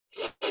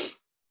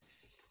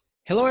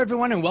Hello,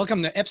 everyone, and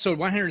welcome to episode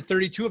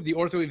 132 of the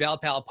Ortho Eval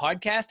Pal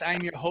podcast.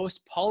 I'm your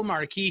host, Paul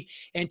Marquis,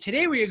 and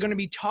today we are going to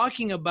be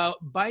talking about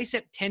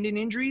bicep tendon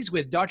injuries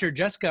with Dr.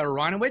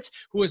 JessicaAronowitz,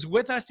 who was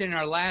with us in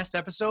our last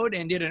episode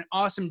and did an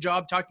awesome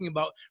job talking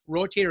about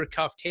rotator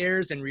cuff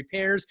tears and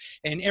repairs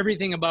and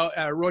everything about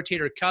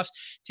rotator cuffs.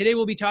 Today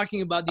we'll be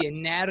talking about the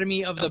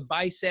anatomy of the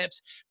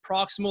biceps,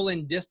 proximal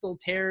and distal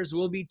tears.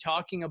 We'll be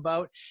talking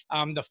about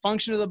the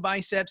function of the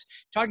biceps,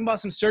 talking about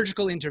some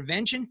surgical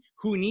intervention,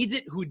 who needs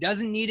it, who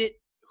doesn't need it,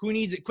 who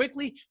needs it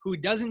quickly, who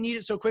doesn't need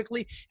it so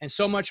quickly, and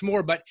so much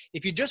more. But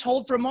if you just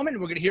hold for a moment,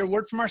 we're going to hear a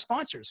word from our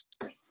sponsors.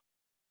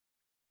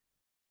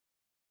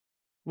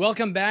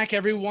 Welcome back,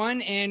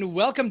 everyone, and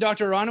welcome,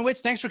 Dr. Aronowitz.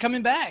 Thanks for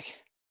coming back.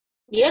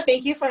 Yeah,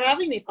 thank you for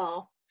having me,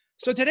 Paul.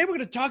 So today we're going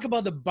to talk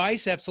about the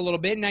biceps a little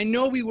bit, and I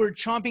know we were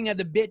chomping at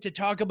the bit to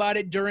talk about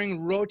it during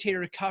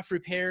rotator cuff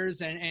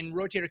repairs and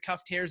rotator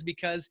cuff tears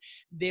because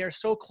they are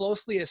so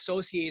closely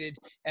associated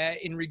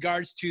in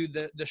regards to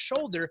the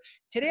shoulder.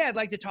 Today I'd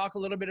like to talk a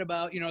little bit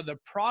about, the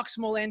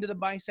proximal end of the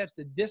biceps,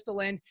 the distal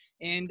end,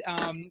 and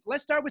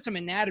let's start with some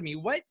anatomy.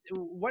 What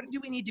do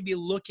we need to be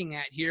looking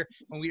at here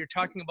when we are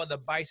talking about the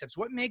biceps?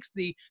 What makes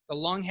the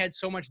long head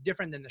so much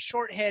different than the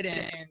short head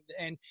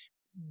and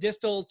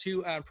distal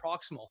to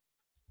proximal?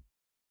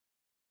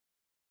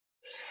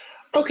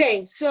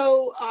 Okay,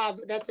 so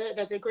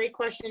that's a great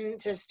question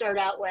to start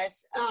out with.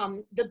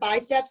 The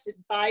biceps,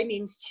 bi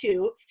means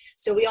two.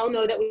 So we all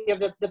know that we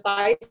have the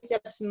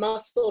biceps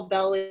muscle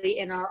belly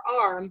in our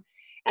arm.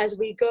 As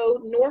we go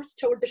north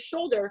toward the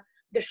shoulder,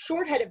 the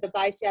short head of the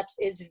biceps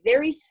is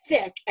very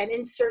thick and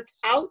inserts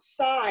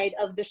outside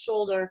of the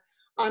shoulder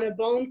on a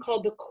bone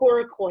called the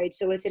coracoid.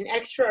 So it's an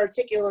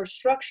extra-articular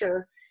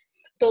structure.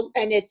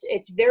 And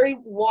it's very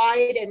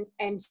wide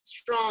and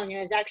strong,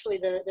 and is actually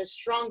the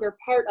stronger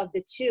part of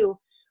the two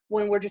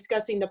when we're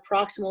discussing the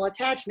proximal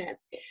attachment.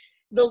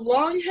 The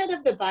long head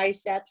of the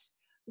biceps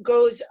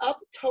goes up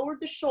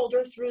toward the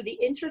shoulder through the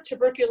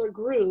intertubercular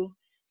groove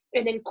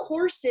and then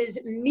courses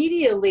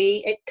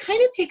medially. It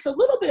kind of takes a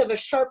little bit of a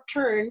sharp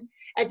turn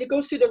as it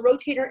goes through the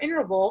rotator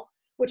interval,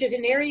 which is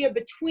an area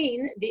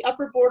between the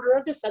upper border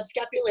of the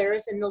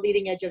subscapularis and the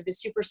leading edge of the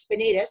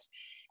supraspinatus.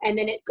 And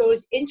then it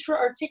goes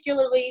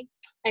intra-articularly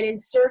and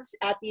inserts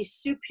at the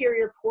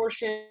superior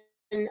portion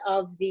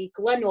of the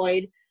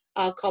glenoid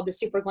called the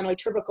supraglenoid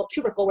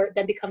tubercle, where it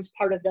then becomes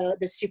part of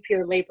the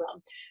superior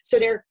labrum. So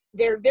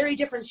they're very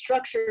different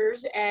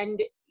structures, and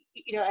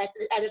at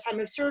the time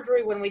of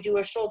surgery, when we do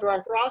a shoulder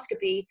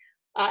arthroscopy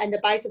and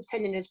the bicep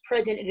tendon is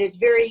present, it is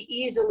very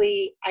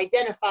easily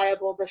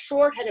identifiable. The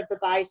short head of the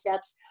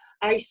biceps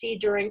I see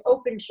during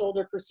open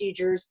shoulder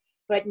procedures,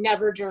 but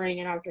never during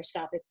an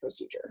arthroscopic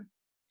procedure.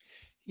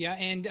 Yeah,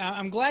 and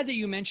I'm glad that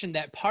you mentioned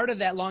that part of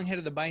that long head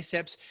of the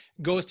biceps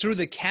goes through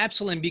the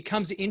capsule and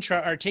becomes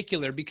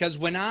intra-articular, because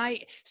when I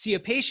see a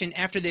patient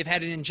after they've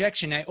had an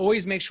injection, I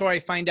always make sure I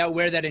find out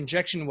where that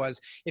injection was,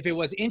 if it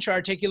was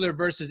intra-articular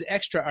versus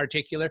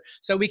extra-articular,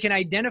 so we can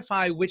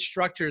identify which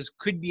structures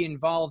could be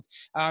involved.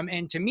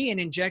 And to me, an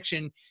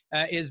injection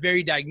is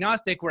very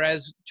diagnostic,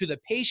 whereas to the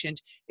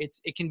patient,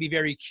 it can be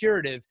very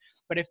curative.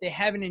 But if they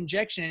have an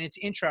injection and it's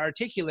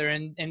intra-articular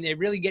and they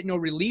really get no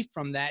relief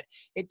from that,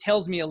 it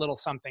tells me a little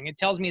something. It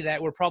tells me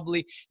that we're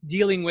probably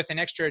dealing with an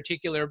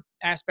extra-articular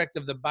aspect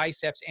of the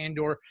biceps and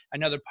or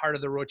another part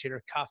of the rotator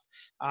cuff.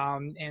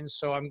 And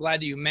so I'm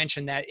glad that you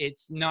mentioned that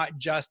it's not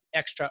just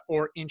extra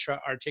or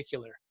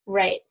intra-articular.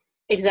 Right,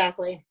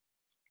 exactly.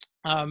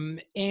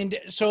 And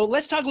so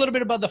let's talk a little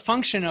bit about the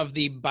function of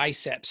the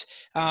biceps.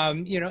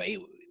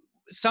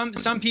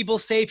 Some people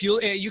say if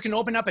you can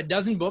open up a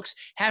dozen books,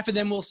 half of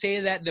them will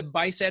say that the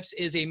biceps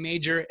is a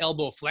major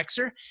elbow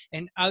flexor,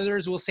 and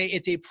others will say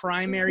it's a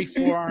primary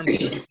forearm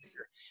supinator.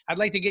 I'd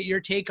like to get your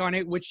take on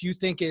it, which you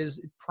think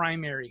is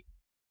primary.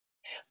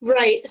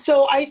 Right.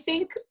 So I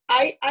think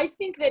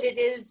that it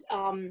is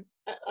a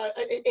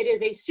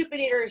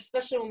supinator,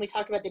 especially when we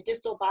talk about the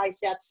distal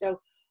biceps.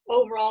 So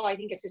overall, I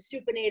think it's a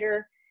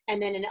supinator,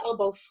 and then an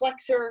elbow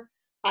flexor.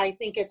 I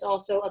think it's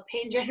also a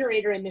pain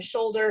generator in the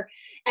shoulder.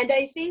 And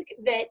I think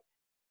that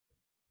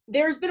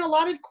there's been a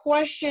lot of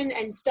question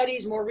and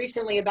studies more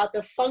recently about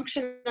the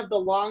function of the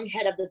long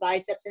head of the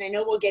biceps. And I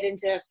know we'll get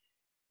into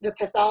the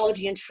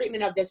pathology and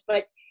treatment of this,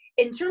 but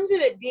in terms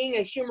of it being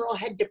a humeral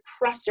head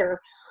depressor,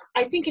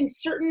 I think in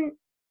certain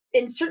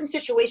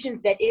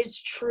situations that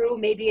is true,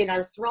 maybe in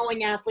our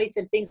throwing athletes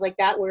and things like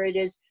that, where it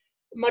is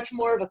much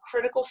more of a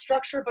critical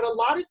structure. But a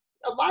lot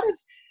of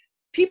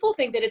people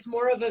think that it's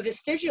more of a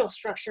vestigial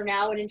structure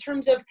now. And in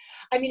terms of,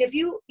 if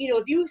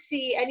you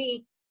see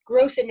any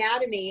gross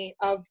anatomy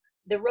of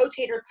the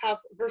rotator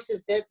cuff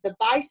versus the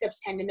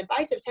biceps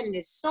tendon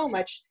is so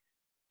much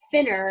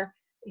thinner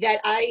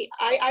that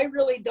I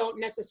really don't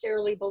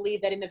necessarily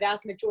believe that in the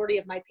vast majority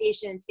of my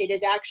patients, it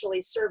is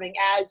actually serving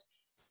as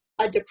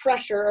a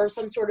depressor or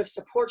some sort of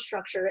support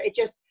structure. It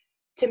just,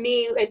 to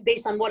me,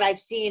 based on what I've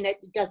seen, it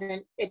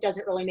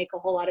doesn't really make a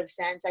whole lot of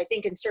sense. I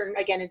think in certain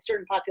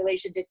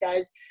populations it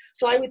does.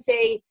 So I would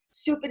say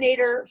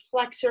supinator,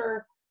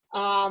 flexor,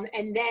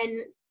 and then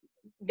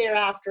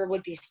thereafter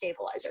would be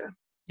stabilizer.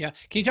 Yeah.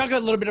 Can you talk a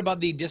little bit about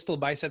the distal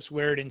biceps,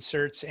 where it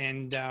inserts,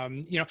 and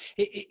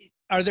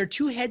are there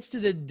two heads to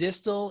the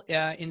distal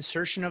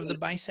insertion of the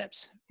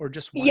biceps, or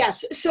just one?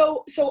 Yes.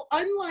 So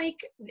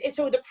unlike,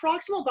 so the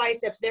proximal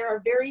biceps, there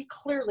are very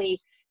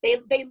clearly, they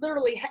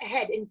literally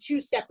head in two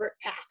separate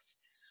paths.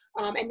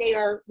 And they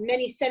are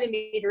many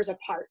centimeters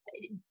apart.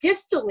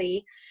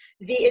 Distally,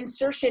 the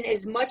insertion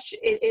is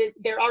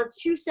there are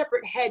two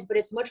separate heads, but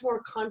it's much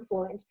more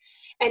confluent.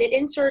 And it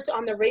inserts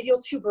on the radial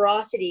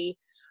tuberosity,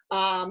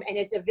 and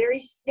it's a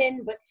very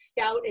thin but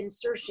stout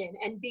insertion.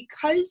 And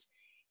because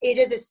it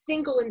is a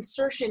single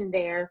insertion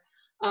there,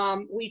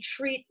 we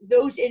treat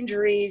those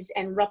injuries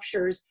and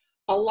ruptures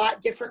a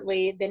lot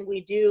differently than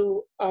we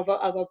do of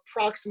a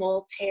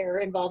proximal tear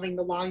involving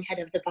the long head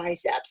of the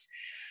biceps.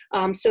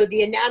 So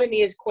the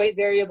anatomy is quite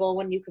variable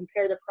when you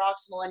compare the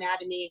proximal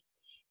anatomy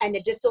and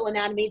the distal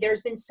anatomy.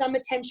 There's been some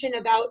attention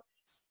about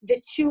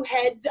the two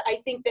heads. I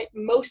think that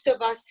most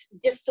of us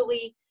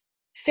distally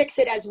fix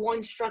it as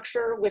one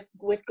structure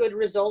with good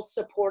results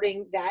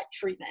supporting that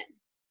treatment.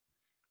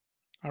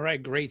 All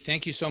right, great.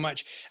 Thank you so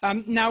much.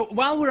 Now,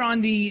 while we're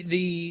on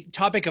the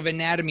topic of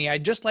anatomy,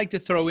 I'd just like to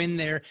throw in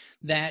there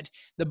that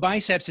the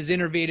biceps is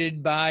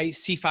innervated by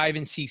C5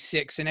 and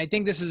C6. And I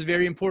think this is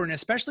very important,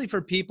 especially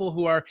for people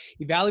who are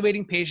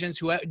evaluating patients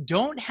who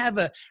don't have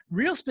a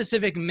real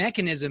specific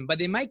mechanism, but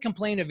they might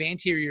complain of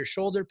anterior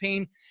shoulder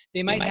pain.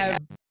 They might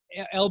have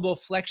elbow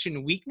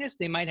flexion weakness.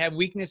 They might have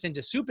weakness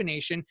into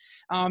supination.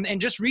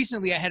 And just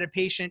recently I had a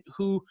patient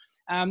who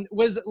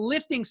was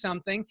lifting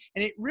something,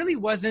 and it really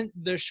wasn't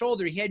the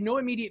shoulder. He had no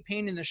immediate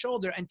pain in the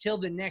shoulder until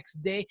the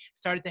next day.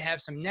 Started to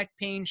have some neck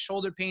pain,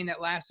 shoulder pain that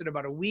lasted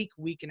about a week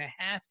and a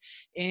half.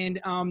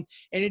 And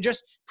it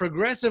just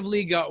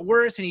progressively got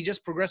worse, and he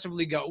just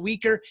progressively got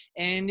weaker.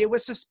 And it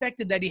was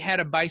suspected that he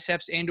had a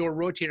biceps and or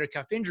rotator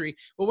cuff injury.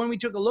 But when we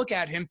took a look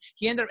at him,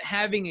 he ended up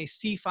having a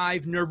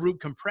C5 nerve root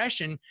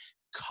compression,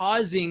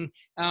 causing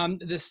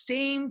the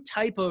same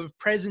type of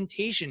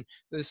presentation,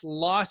 this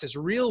loss, this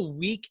real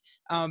weak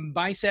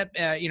bicep,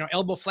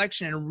 elbow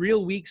flexion, and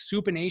real weak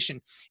supination.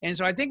 And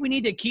so I think we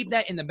need to keep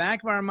that in the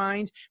back of our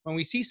minds when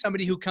we see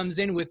somebody who comes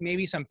in with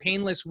maybe some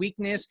painless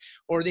weakness,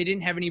 or they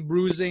didn't have any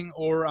bruising,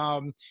 or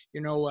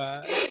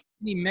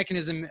any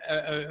mechanism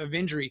of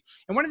injury.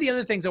 And one of the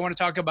other things I want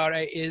to talk about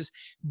is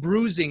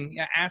bruising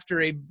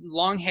after a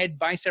long head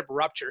bicep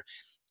rupture.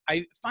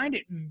 I find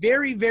it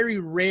very, very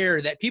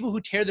rare that people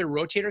who tear their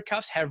rotator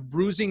cuffs have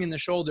bruising in the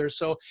shoulder.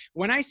 So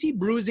when I see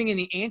bruising in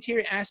the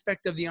anterior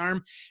aspect of the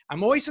arm,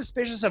 I'm always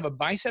suspicious of a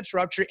biceps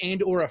rupture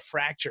and or a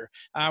fracture.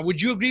 Would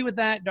you agree with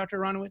that, Dr.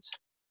 Aronowitz?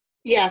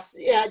 Yes,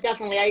 yeah,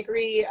 definitely. I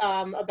agree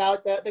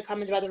about the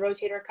comments about the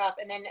rotator cuff.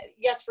 And then,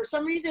 yes, for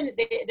some reason,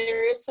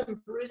 there is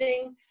some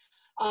bruising,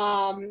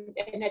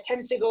 and that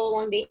tends to go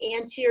along the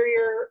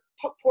anterior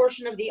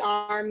portion of the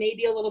arm,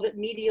 maybe a little bit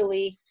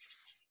medially.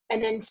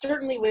 And then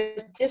certainly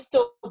with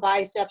distal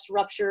biceps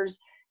ruptures,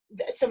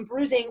 some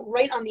bruising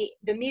right on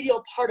the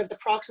medial part of the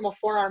proximal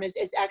forearm is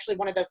actually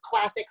one of the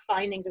classic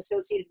findings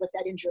associated with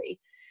that injury.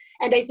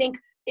 And I think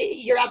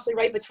you're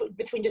absolutely right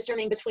between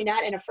discerning between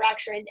that and a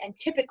fracture. And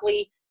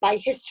typically by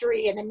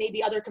history and then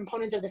maybe other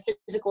components of the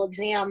physical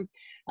exam,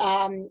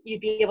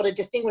 you'd be able to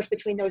distinguish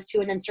between those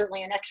two. And then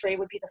certainly an x-ray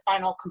would be the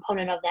final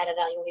component of that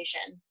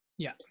evaluation.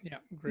 Yeah,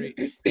 great.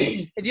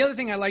 The other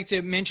thing I like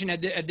to mention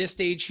at this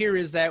stage here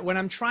is that when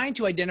I'm trying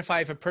to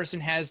identify if a person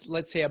has,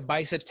 let's say, a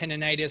biceps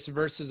tendonitis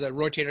versus a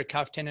rotator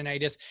cuff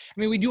tendonitis,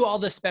 I mean, we do all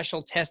the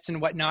special tests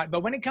and whatnot,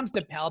 but when it comes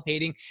to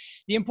palpating,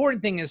 the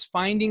important thing is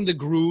finding the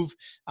groove,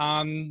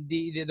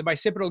 the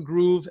bicipital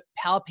groove,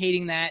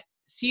 palpating that,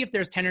 see if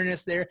there's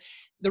tenderness there.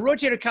 The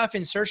rotator cuff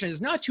insertion is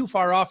not too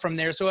far off from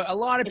there. So a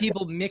lot of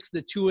people mix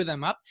the two of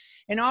them up,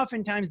 and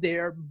oftentimes they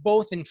are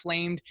both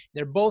inflamed.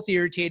 They're both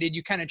irritated.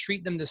 You kind of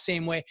treat them the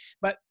same way.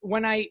 But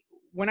when I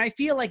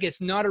feel like it's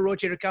not a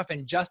rotator cuff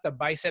and just a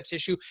biceps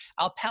issue,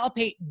 I'll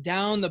palpate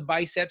down the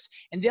biceps,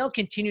 and they'll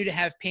continue to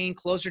have pain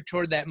closer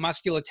toward that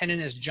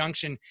musculotendinous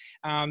junction,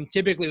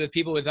 typically with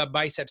people with a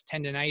biceps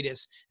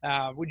tendonitis.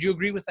 Would you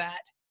agree with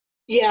that?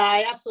 Yeah,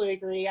 I absolutely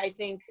agree. I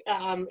think,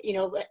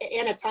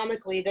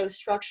 anatomically, those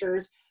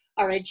structures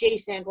are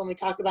adjacent when we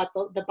talk about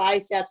the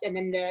biceps and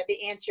then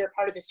the anterior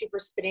part of the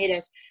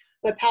supraspinatus.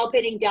 But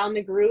palpating down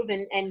the groove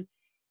and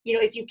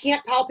if you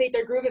can't palpate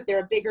their groove, if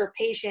they're a bigger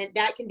patient,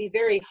 that can be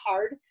very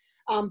hard.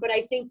 But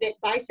I think that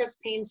biceps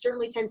pain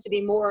certainly tends to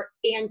be more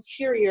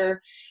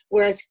anterior,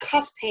 whereas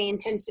cuff pain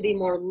tends to be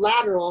more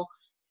lateral.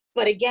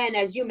 But again,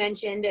 as you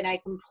mentioned, and I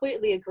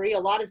completely agree, a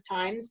lot of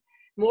times,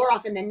 more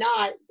often than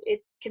not,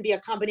 it can be a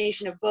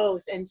combination of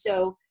both. And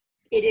so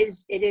it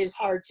is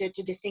hard to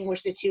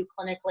distinguish the two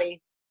clinically.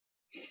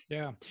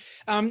 Yeah.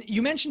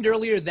 You mentioned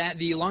earlier that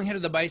the long head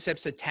of the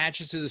biceps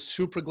attaches to the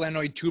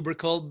supraglenoid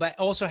tubercle, but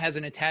also has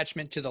an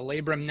attachment to the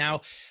labrum.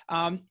 Now,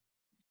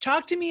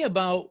 talk to me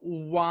about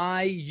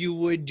why you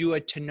would do a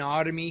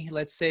tenotomy,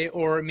 let's say,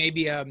 or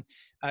maybe a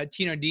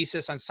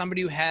tenodesis on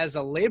somebody who has a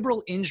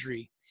labral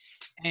injury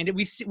And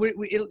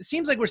it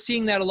seems like we're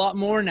seeing that a lot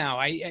more now.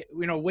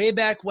 Way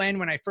back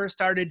when I first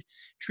started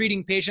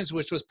treating patients,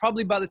 which was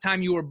probably by the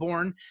time you were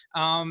born,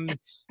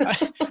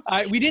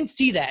 we didn't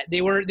see that.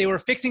 They were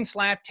fixing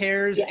slap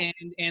tears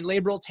and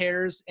labral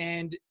tears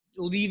and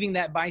leaving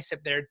that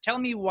bicep there. Tell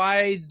me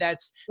why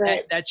that's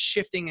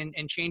shifting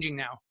and changing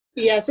now.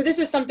 Yeah, so this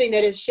is something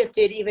that has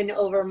shifted even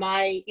over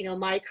my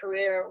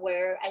career,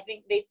 where I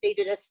think they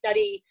did a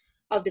study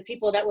of the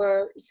people that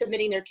were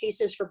submitting their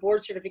cases for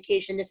board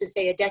certification. This is,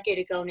 say, a decade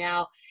ago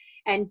now.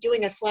 And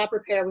doing a slap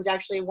repair was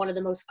actually one of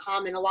the most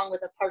common, along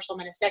with a partial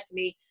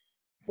meniscectomy,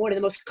 one of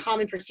the most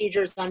common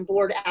procedures on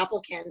board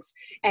applicants.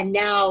 And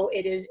now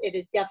it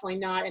is definitely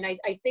not. And I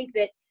think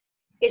that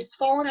it's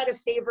fallen out of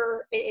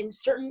favor in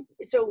certain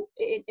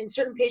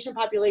patient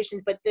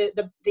populations. But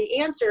the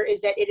answer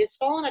is that it has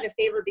fallen out of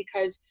favor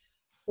because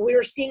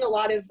we're seeing a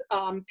lot of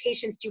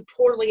patients do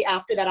poorly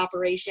after that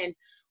operation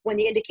when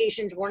the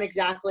indications weren't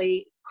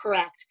exactly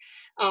correct.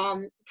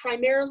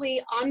 Primarily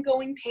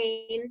ongoing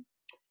pain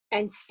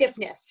and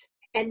stiffness.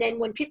 And then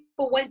when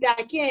people went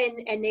back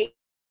in and they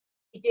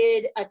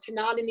did a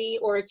tenotomy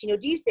or a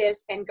tenodesis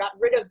and got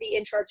rid of the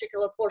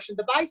intra-articular portion of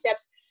the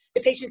biceps,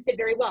 the patients did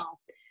very well.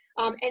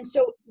 And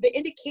so the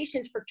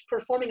indications for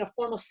performing a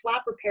formal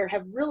slap repair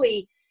have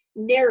really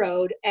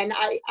narrowed. And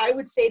I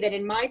would say that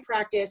in my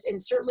practice,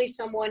 and certainly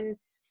someone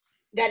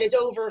that is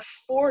over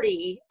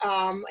 40,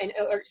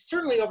 or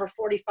certainly over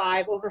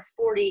 45, over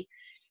 40,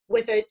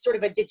 with a sort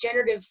of a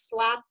degenerative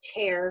slap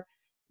tear,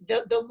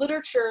 the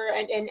literature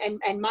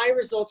and my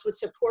results would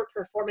support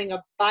performing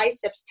a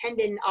biceps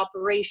tendon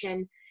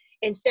operation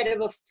instead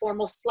of a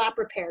formal slap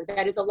repair.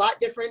 That is a lot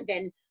different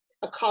than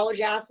a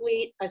college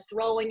athlete, a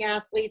throwing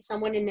athlete,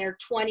 someone in their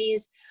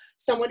 20s,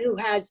 someone who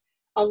has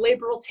a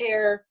labral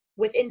tear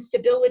with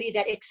instability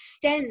that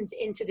extends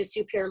into the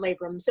superior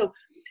labrum. So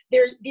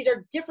these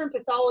are different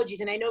pathologies,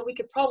 and I know we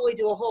could probably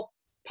do a whole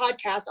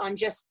podcast on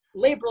just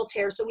labral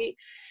tears.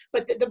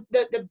 But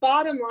the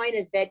bottom line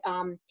is that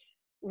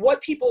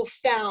what people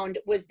found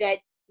was that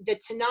the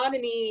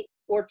tenotomy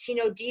or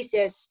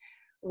tenodesis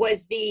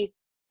was the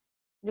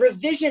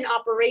revision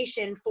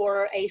operation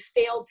for a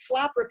failed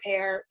slap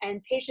repair,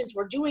 and patients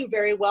were doing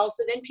very well.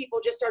 So then people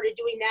just started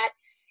doing that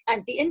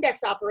as the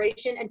index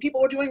operation, and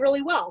people were doing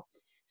really well.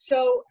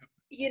 So,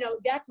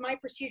 that's my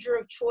procedure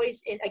of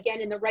choice, and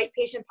again, in the right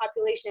patient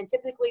population. And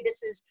typically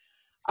this is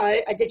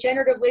a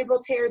degenerative labral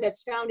tear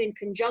that's found in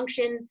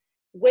conjunction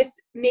with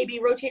maybe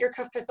rotator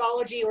cuff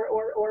pathology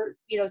or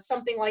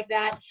something like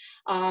that.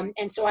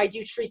 And so I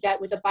do treat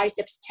that with a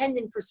biceps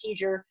tendon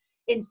procedure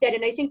instead.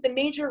 And I think the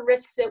major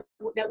risks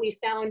that we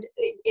found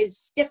is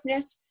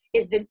stiffness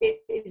is the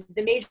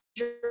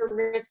major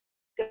risk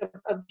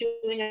of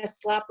doing a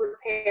slap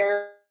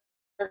repair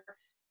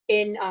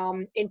in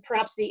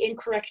perhaps the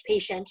incorrect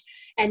patient,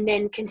 and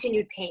then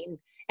continued pain.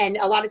 And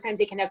a lot of times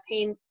they can have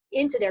pain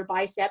into their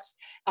biceps,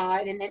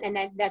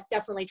 and that's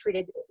definitely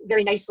treated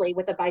very nicely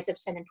with a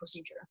biceps tendon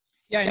procedure.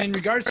 Yeah, and in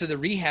regards to the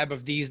rehab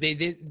of these, they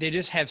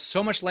just have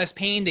so much less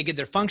pain. They get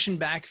their function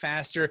back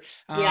faster,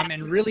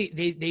 and really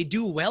they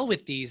do well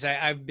with these.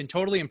 I've been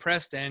totally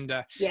impressed, and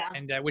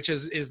which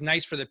is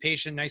nice for the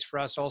patient, nice for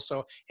us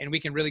also, and we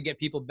can really get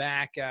people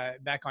back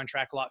on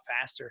track a lot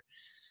faster.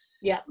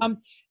 Yeah.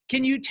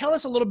 Can you tell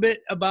us a little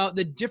bit about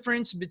the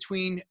difference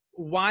between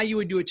why you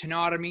would do a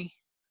tenotomy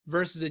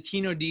versus a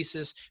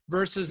tenodesis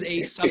versus a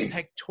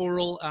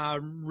subpectoral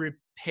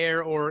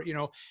repair or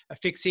a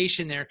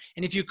fixation there?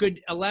 And if you could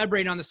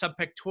elaborate on the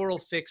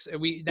subpectoral fix,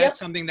 that's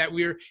something that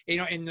we're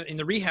in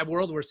the rehab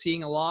world, we're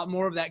seeing a lot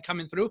more of that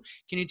coming through.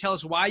 Can you tell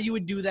us why you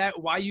would do that?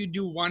 Why you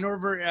do one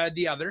over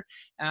the other,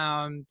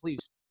 please?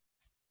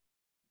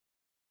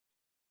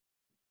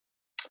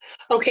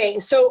 Okay,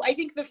 so I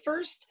think the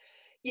first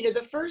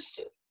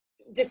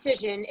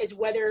decision is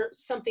whether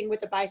something with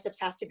the biceps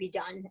has to be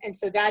done. And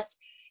so that's,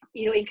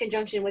 in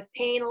conjunction with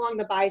pain along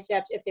the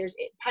biceps, if there's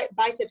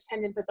biceps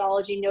tendon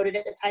pathology noted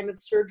at the time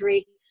of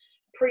surgery,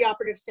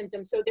 preoperative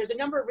symptoms. So there's a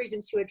number of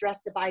reasons to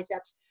address the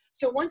biceps.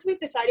 So once we've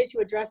decided to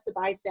address the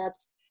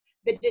biceps,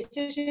 the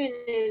decision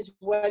is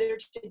whether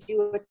to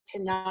do a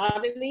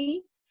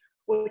tenotomy,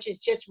 which is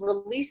just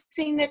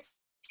releasing the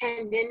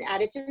tendon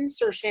at its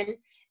insertion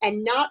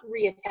and not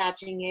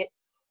reattaching it.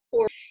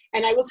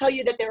 And I will tell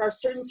you that there are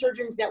certain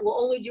surgeons that will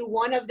only do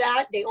one of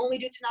that. They only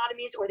do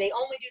tenotomies, or they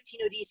only do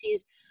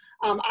tenodeses.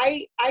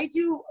 I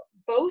do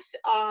both,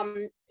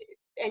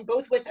 and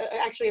both with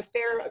actually a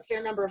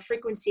fair number of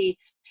frequency,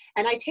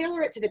 and I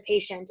tailor it to the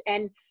patient.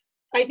 And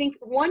I think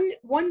one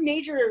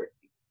major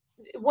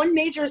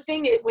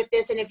thing with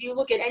this, and if you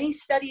look at any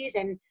studies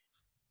and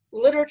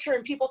literature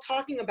and people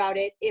talking about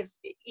it, if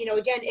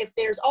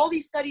there's all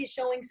these studies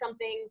showing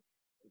something,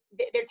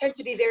 there tends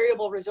to be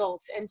variable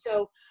results. And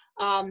so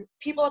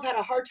people have had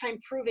a hard time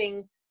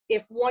proving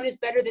if one is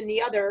better than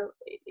the other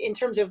in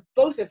terms of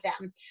both of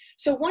them.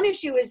 So one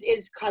issue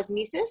is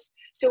cosmesis.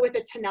 So with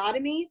a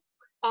tenotomy,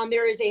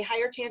 there is a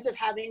higher chance of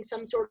having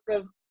some sort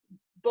of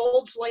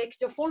bulge-like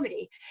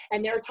deformity.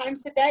 And there are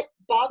times that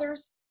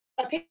bothers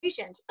a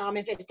patient.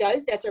 If it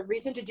does, that's a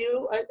reason to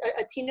do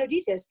a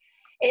tenodesis.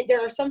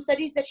 There are some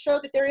studies that show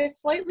that there is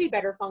slightly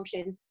better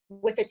function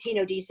with a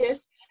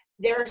tenodesis.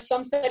 There are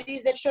some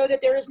studies that show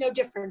that there is no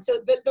difference.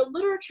 So the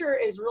literature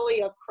is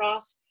really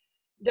across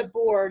the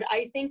board.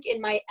 I think in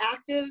my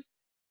active,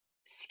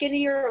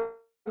 skinnier,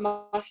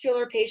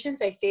 muscular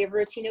patients, I favor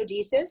a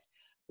tenodesis.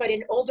 But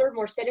in older,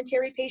 more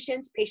sedentary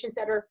patients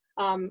that are,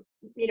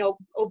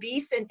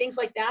 obese and things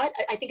like that,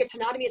 I think a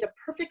tenotomy is a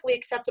perfectly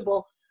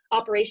acceptable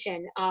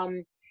operation.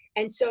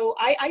 And so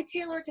I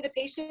tailor it to the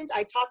patient.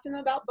 I talk to them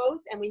about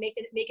both, and we make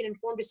an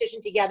informed decision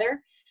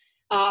together.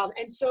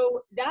 And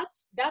so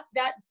that's that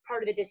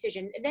part of the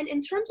decision. And then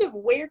in terms of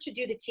where to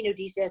do the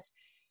tenodesis,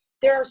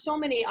 there are so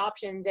many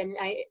options. And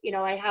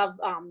I have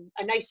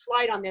a nice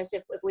slide on this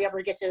if we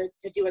ever get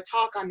to do a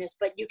talk on this,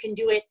 but you can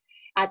do it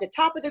at the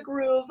top of the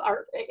groove,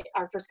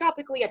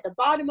 arthroscopically, at the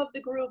bottom of the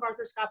groove,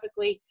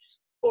 arthroscopically,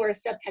 or a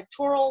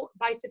subpectoral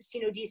biceps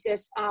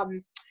tenodesis.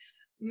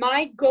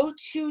 My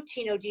go-to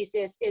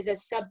tenodesis is a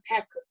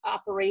subpec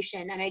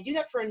operation, and I do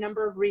that for a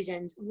number of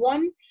reasons.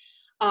 One,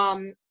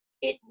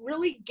 it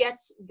really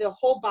gets the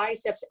whole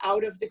biceps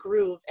out of the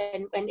groove,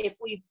 and if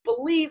we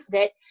believe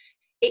that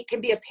it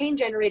can be a pain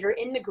generator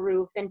in the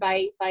groove, then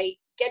by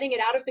getting it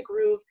out of the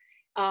groove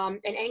and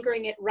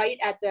anchoring it right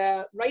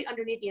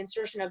underneath the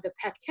insertion of the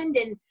pec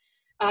tendon,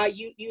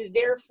 you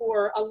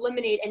therefore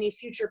eliminate any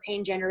future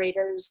pain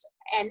generators.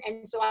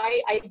 And so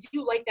I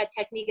do like that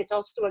technique. It's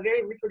also a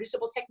very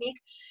reproducible technique.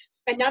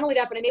 And not only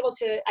that, but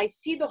I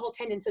see the whole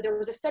tendon. So there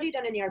was a study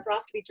done in the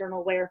Arthroscopy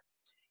Journal where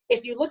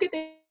if you look at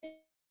the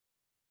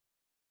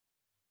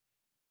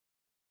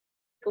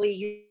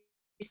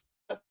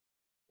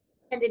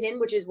tendon in,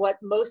 which is what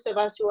most of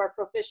us who are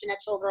proficient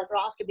at shoulder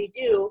arthroscopy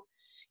do,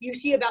 you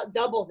see about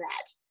double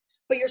that.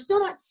 But you're still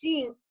not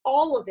seeing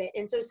all of it.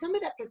 And so some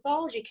of that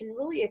pathology can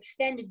really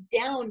extend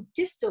down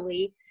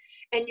distally,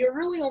 and you're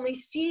really only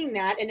seeing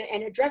that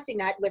and addressing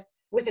that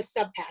with a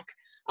subpec.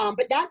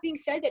 But that being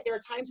said, that there are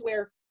times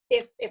where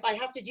if I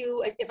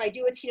do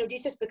a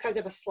tenodesis because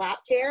of a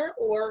slap tear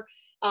or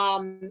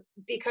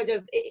because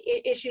of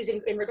issues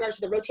in regards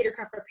to the rotator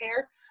cuff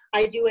repair,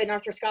 I do an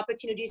arthroscopic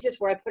tenodesis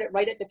where I put it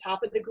right at the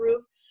top of the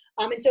groove.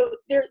 And so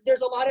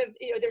there's a lot of,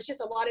 there's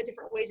just a lot of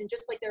different ways. And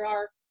just like there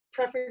are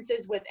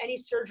preferences with any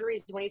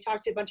surgeries, when you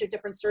talk to a bunch of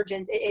different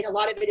surgeons, a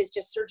lot of it is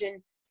just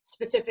surgeon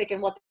specific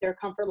and what their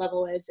comfort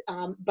level is.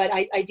 But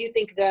I do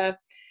think the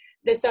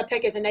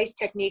subpec is a nice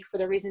technique for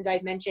the reasons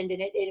I've mentioned,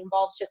 and it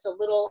involves just a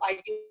little, I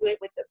do it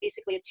with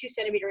basically a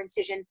 2-centimeter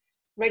incision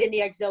right in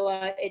the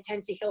axilla. It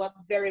tends to heal up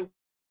very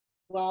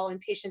well, and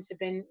patients have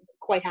been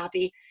quite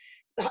happy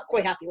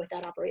with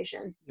that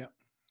operation. Yeah.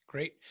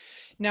 Great.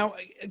 Now,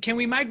 can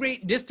we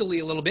migrate distally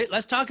a little bit?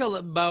 Let's talk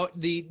about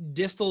the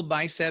distal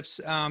biceps.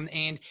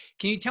 And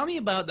can you tell me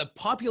about the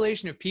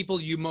population of people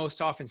you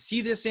most often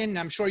see this in?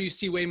 I'm sure you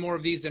see way more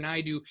of these than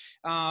I do.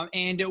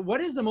 And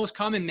what is the most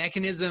common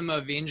mechanism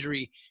of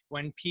injury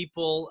when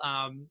people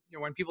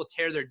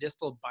tear their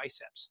distal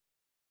biceps?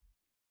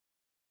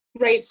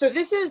 Right. So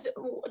this is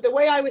the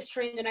way I was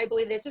trained, and I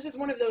believe this is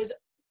one of those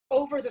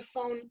over the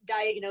phone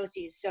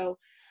diagnoses. So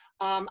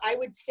I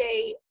would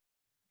say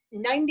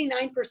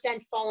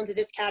 99% fall into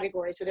this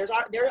category. So there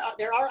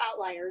are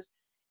outliers,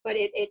 but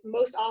it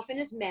most often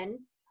is men.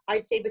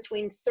 I'd say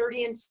between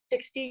 30 and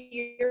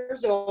 60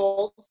 years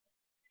old,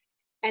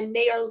 and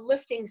they are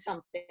lifting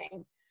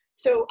something.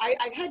 So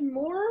I've had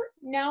more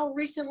now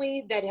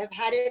recently that have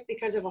had it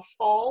because of a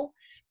fall,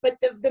 but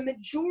the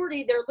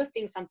majority, they're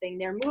lifting something.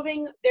 They're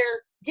moving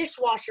their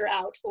dishwasher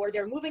out, or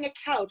they're moving a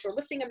couch, or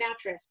lifting a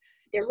mattress.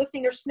 They're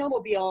lifting their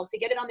snowmobile to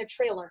get it on their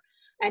trailer,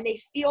 and they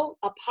feel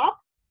a pop.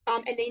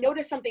 And they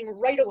notice something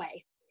right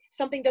away.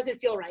 Something doesn't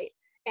feel right.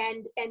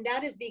 And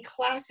that is the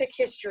classic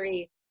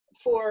history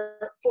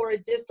for a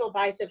distal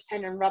biceps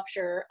tendon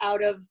rupture.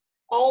 Out of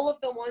all of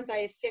the ones I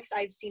have fixed,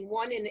 I've seen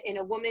one in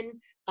a woman.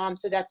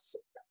 So that's,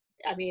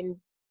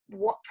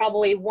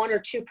 probably 1 or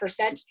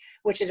 2%,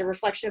 which is a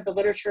reflection of the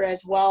literature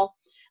as well.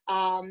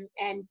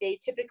 And they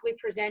typically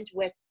present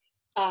with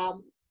a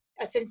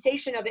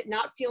sensation of it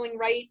not feeling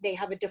right. They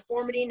have a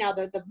deformity. Now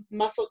the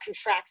muscle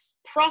contracts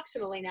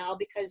proximally now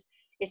because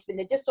it's been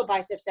the distal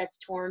biceps that's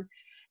torn.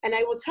 And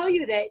I will tell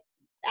you that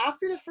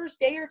after the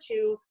first day or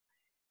two,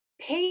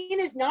 pain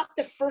is not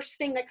the first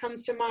thing that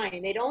comes to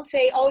mind. They don't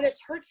say, oh, this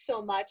hurts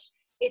so much.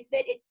 It's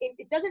that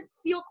it doesn't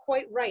feel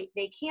quite right.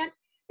 They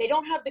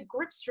don't have the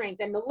grip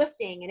strength and the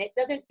lifting, and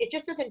it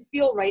just doesn't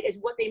feel right, is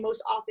what they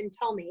most often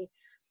tell me.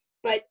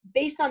 But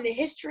based on the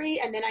history,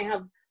 and then I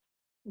have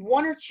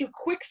 1 or 2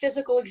 quick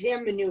physical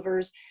exam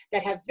maneuvers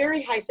that have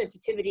very high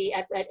sensitivity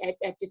at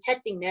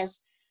detecting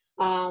this.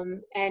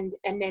 And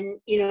then,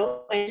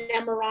 an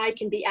MRI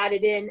can be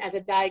added in as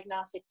a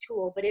diagnostic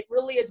tool, but it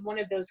really is one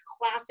of those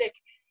classic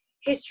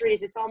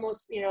histories. It's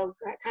almost,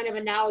 kind of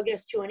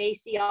analogous to an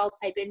ACL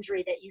type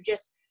injury that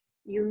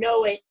you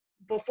know it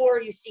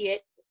before you see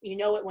it, you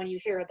know it when you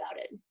hear about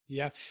it.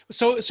 Yeah.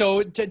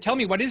 So tell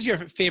me, what is your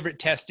favorite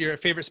test, your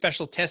favorite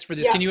special test for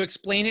this? Yeah. Can you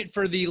explain it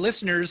for the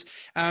listeners?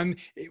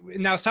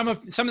 Now, some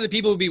of the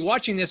people will be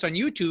watching this on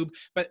YouTube,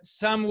 but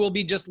some will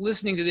be just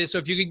listening to this. So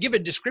if you could give a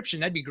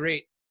description, that'd be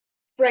great.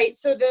 Right.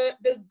 So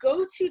the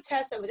go-to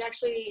test that was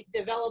actually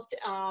developed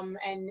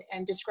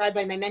and described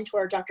by my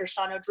mentor, Dr.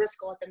 Sean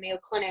O'Driscoll at the Mayo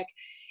Clinic,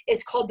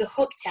 is called the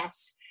hook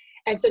test.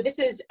 And so this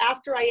is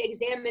after I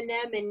examine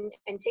them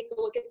and take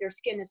a look at their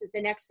skin. This is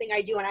the next thing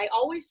I do. And I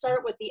always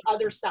start with the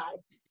other side.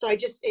 So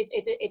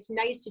it's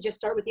nice to just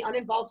start with the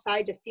uninvolved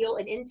side to feel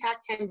an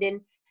intact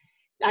tendon.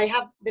 I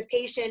have the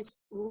patient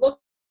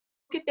look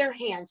at their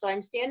hand. So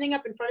I'm standing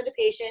up in front of the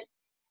patient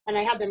and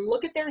I have them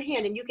look at their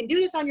hand. And you can do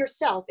this on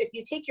yourself. If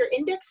you take your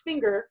index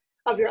finger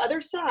of your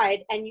other side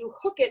and you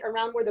hook it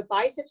around where the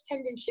biceps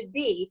tendon should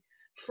be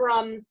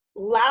from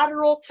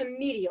lateral to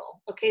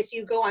medial. Okay, so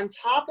you go on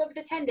top of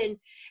the tendon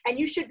and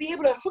you should be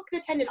able to hook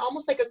the tendon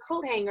almost like a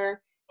coat hanger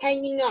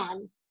hanging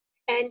on.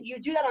 And you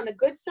do that on the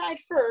good side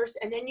first,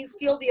 and then you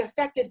feel the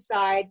affected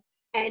side,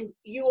 and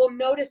you will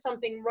notice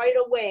something right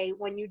away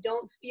when you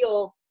don't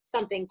feel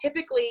something.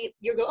 Typically,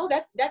 you go, oh,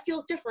 that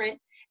feels different,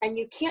 and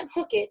you can't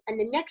hook it. And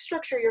the next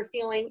structure you're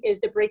feeling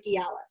is the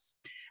brachialis,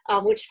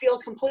 which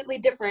feels completely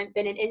different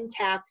than an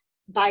intact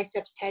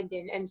biceps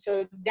tendon. And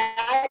so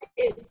that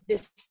is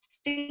the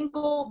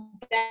single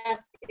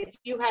best. If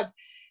you have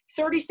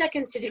 30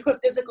 seconds to do a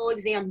physical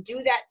exam,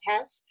 do that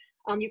test.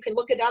 You can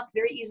look it up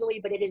very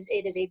easily, but it is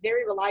a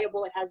very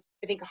reliable. It has,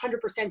 I think,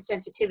 100%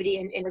 sensitivity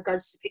in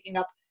regards to picking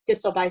up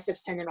distal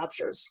biceps tendon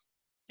ruptures.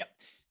 Yep.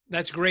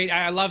 That's great.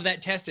 I love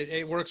that test.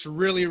 It works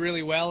really,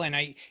 really well. And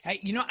I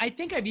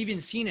think I've even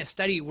seen a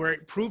study where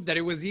it proved that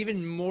it was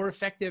even more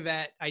effective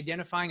at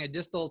identifying a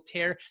distal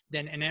tear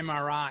than an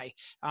MRI.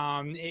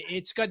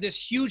 It's got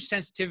this huge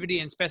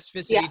sensitivity and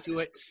specificity to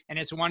it, and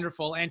it's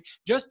wonderful. And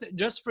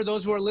just for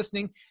those who are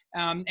listening,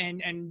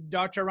 and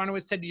Dr.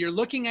 Aronowitz said, you're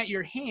looking at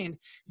your hand,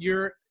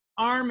 your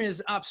arm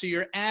is up, so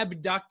you're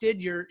abducted,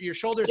 your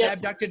shoulder's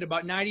abducted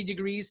about 90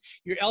 degrees,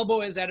 your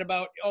elbow is at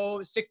about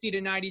 60 to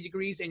 90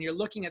 degrees, and you're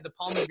looking at the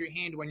palm of your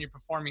hand when you're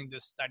performing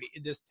this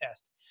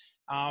test.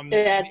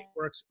 It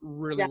works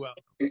really well.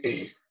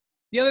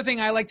 The other thing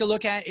I like to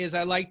look at is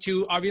I like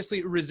to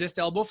obviously resist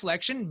elbow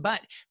flexion,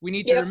 but we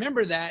need to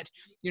remember that,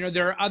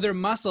 there are other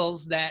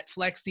muscles that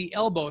flex the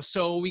elbow.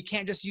 So we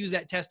can't just use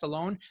that test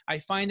alone. I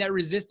find that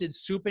resisted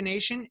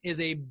supination is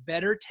a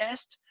better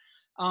test,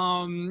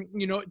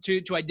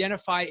 to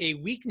identify a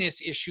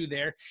weakness issue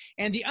there.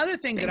 And the other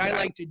thing that I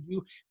like to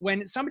do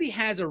when somebody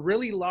has a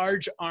really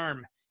large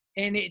arm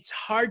and it's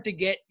hard to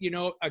get,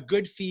 a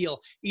good feel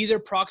either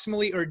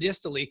proximally or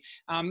distally,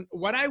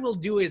 what I will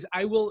do is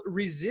I will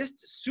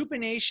resist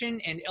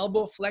supination and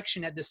elbow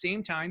flexion at the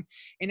same time,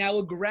 and I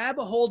will grab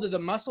a hold of the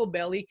muscle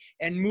belly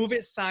and move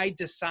it side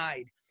to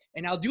side.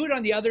 And I'll do it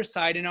on the other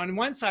side. And on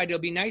one side, it'll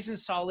be nice and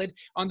solid.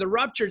 On the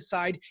ruptured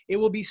side, it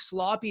will be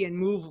sloppy and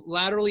move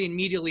laterally and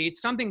medially.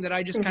 It's something that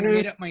I just kind of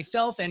made up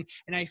myself. And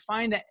I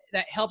find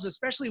that helps,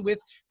 especially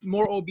with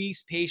more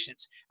obese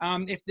patients.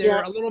 If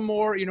they're a little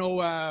more,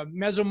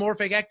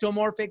 mesomorphic,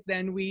 ectomorphic,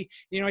 then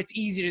it's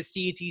easy to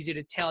see, it's easy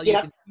to tell. You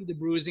can see the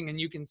bruising and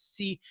you can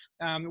see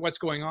what's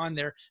going on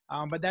there.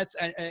 But that's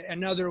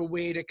another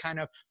way to kind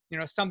of,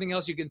 something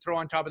else you can throw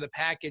on top of the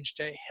package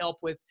to help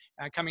with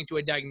coming to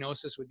a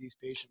diagnosis with these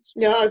patients.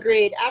 No,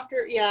 agreed.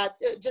 After,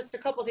 just a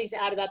couple of things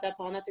to add about that,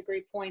 Paul, and that's a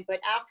great point.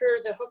 But after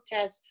the hook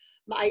test,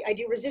 I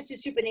do resisted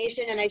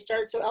supination, and I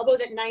start, so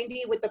elbows at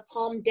 90 with the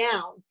palm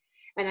down.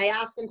 And I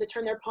ask them to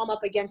turn their palm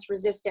up against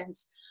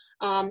resistance.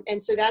 And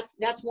so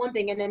that's one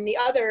thing. And then the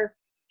other,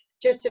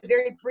 just to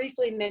very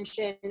briefly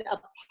mention, a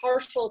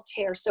partial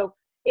tear. So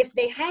if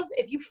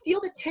you feel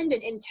the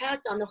tendon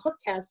intact on the hook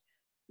test,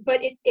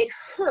 but it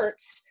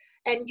hurts,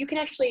 and you can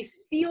actually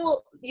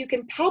you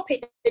can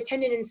palpate the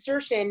tendon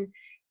insertion,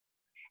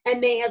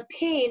 and they have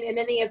pain, and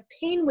then they have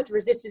pain with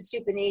resisted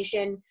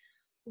supination,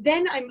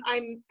 then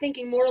I'm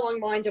thinking more along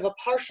the lines of a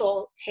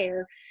partial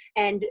tear,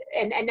 and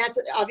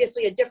that's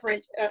obviously a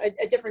different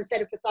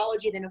set of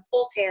pathology than a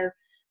full tear,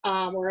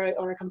 or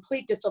a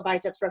complete distal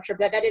biceps rupture.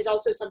 But that is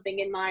also something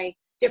in my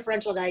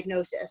differential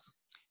diagnosis.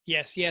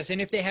 Yes.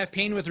 And if they have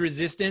pain with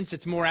resistance,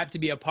 it's more apt to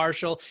be a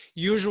partial.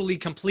 Usually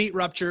complete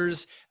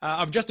ruptures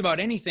of just about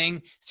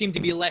anything seem to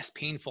be less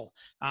painful.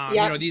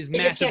 These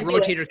massive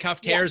rotator cuff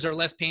tears are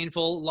less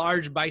painful.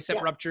 Large bicep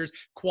ruptures,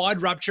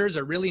 quad ruptures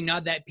are really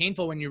not that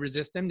painful when you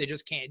resist them. They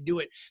just can't do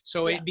it.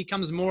 So it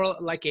becomes more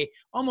like a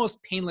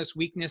almost painless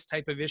weakness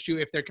type of issue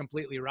if they're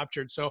completely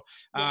ruptured. So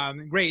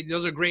great.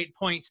 Those are great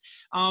points.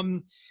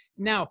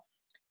 Now,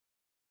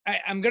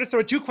 I'm going to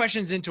throw two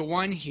questions into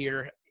one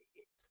here.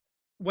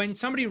 When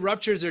somebody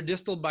ruptures their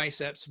distal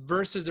biceps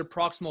versus their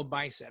proximal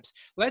biceps,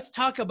 let's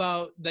talk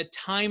about the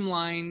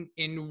timeline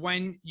in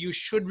when you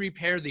should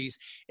repair these.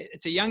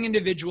 It's a young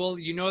individual,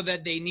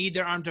 that they need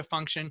their arm to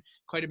function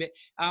quite a bit.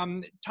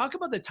 Talk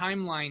about the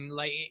timeline.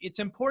 Like, it's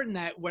important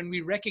that when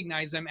we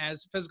recognize them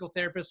as physical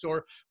therapists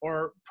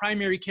or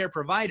primary care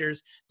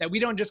providers, that we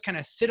don't just kind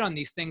of sit on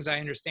these things, I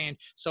understand.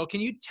 So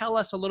can you tell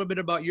us a little bit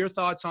about your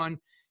thoughts on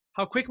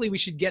how quickly we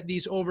should get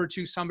these over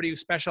to somebody who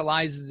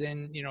specializes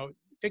in,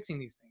 fixing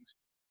these things.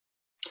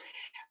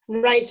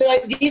 Right. So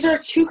these are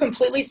two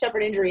completely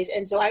separate injuries.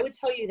 And so I would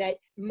tell you that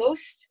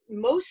most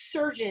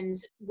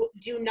surgeons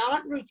do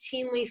not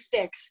routinely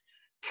fix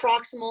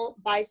proximal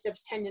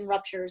biceps tendon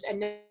ruptures.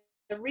 And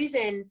the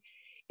reason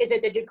is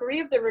that the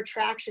degree of the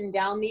retraction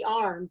down the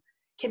arm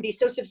can be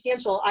so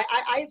substantial.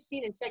 I have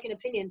seen in second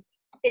opinions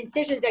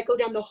incisions that go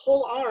down the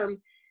whole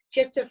arm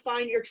just to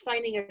you're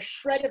finding a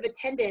shred of a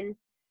tendon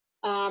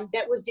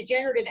that was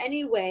degenerative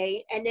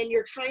anyway, and then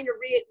you're trying to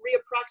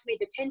reapproximate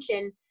the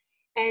tension.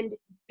 And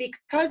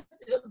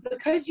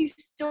because you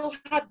still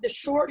have the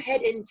short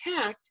head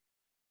intact,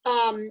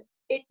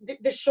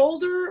 the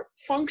shoulder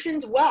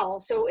functions well.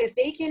 So if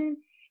they can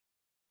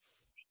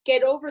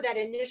get over that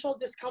initial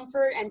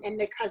discomfort and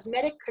the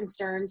cosmetic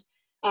concerns,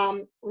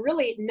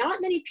 really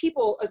not many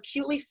people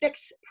acutely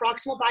fix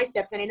proximal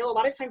biceps. And I know a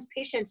lot of times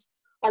patients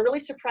are really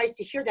surprised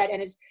to hear that.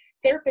 And as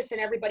therapists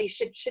and everybody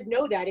should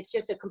know that it's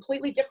just a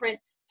completely different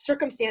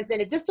circumstance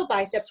than a distal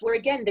biceps, where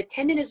again, the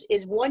tendon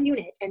is one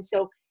unit. And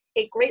so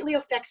it greatly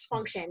affects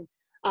function.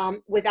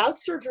 Without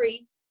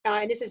surgery,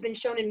 and this has been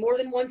shown in more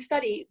than one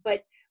study,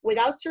 but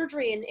without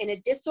surgery in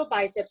a distal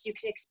biceps, you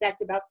can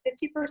expect about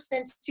 50%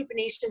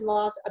 supination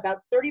loss, about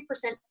 30%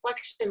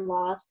 flexion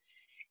loss,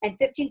 and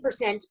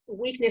 15%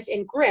 weakness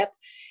in grip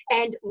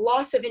and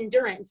loss of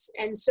endurance.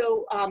 And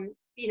so,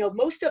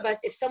 most of us,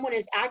 if someone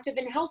is active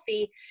and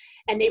healthy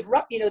and they've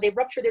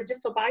ruptured their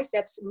distal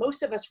biceps,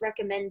 most of us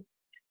recommend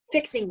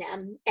fixing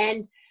them.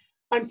 And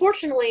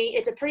unfortunately,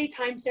 it's a pretty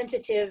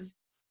time-sensitive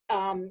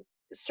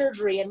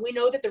surgery, and we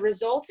know that the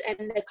results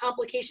and the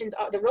complications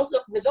are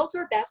results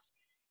are best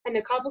and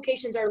the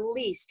complications are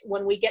least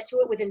when we get to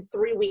it within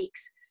 3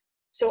 weeks.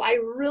 So I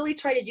really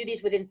try to do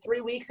these within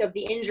 3 weeks of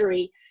the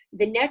injury.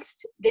 The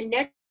next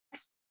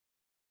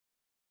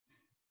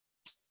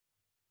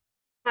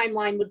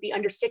timeline would be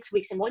under 6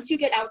 weeks, and once you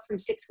get out from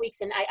 6 weeks,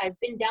 and I've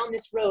been down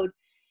this road,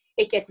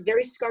 it gets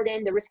very scarred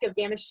in. The risk of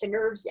damage to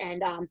nerves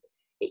and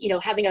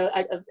having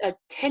a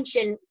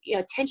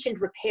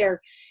tensioned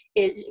repair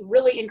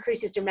really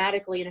increases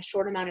dramatically in a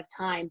short amount of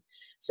time.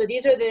 So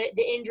these are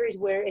the injuries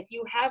where if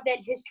you have that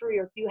history,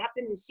 or if you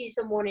happen to see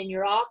someone in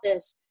your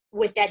office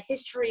with that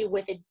history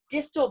with a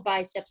distal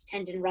biceps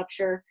tendon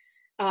rupture,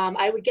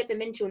 I would get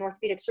them into an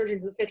orthopedic surgeon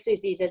who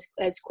fixes these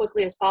as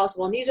quickly as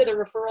possible. And these are the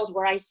referrals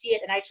where I see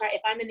it, and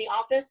if I'm in the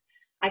office,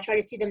 I try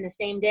to see them the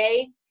same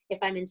day. If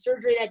I'm in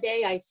surgery that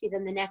day, I see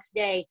them the next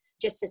day,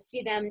 just to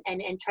see them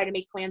and try to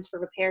make plans for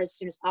repair as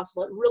soon as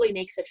possible. It really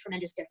makes a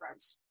tremendous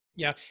difference.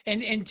 Yeah.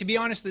 And to be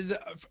honest,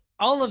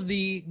 all of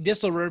the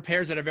distal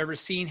repairs that I've ever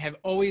seen have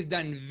always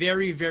done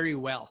very, very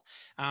well.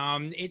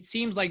 It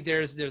seems like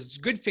there's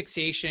good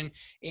fixation,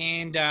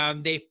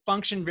 and they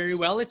function very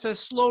well. It's a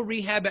slow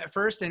rehab at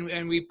first,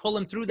 and we pull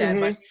them through that.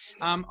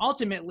 Mm-hmm. But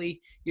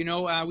ultimately,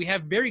 we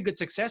have very good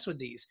success with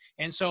these.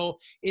 And so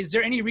is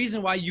there any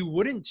reason why you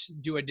wouldn't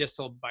do a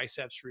distal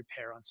biceps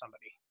repair on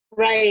somebody?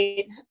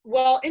 Right.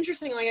 Well,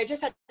 interestingly, I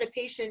just had a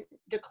patient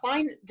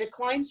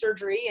decline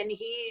surgery, and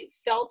he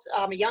felt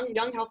a young,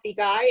 healthy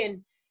guy,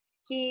 and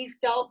he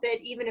felt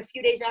that even a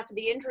few days after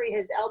the injury,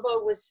 his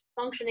elbow was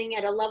functioning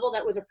at a level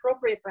that was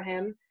appropriate for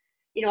him.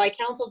 I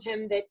counseled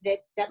him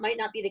that might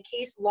not be the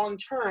case long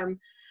term.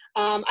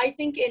 I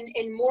think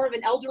in more of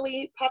an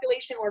elderly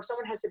population, or if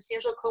someone has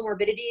substantial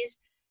comorbidities,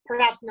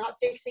 perhaps not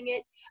fixing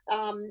it.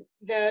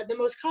 The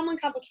most common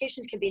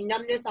complications can be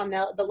numbness on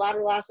the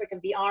lateral aspect of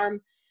the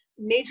arm.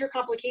 Major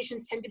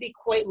complications tend to be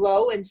quite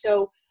low. And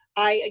so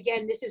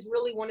this is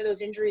really one of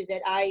those injuries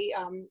that I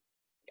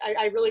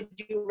really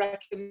do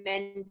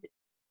recommend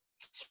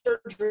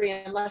surgery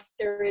unless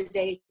there is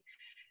a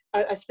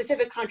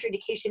specific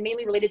contraindication,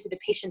 mainly related to the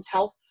patient's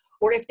health,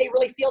 or if they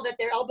really feel that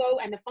their elbow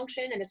and the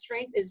function and the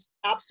strength is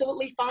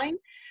absolutely fine,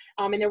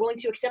 and they're willing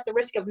to accept the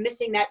risk of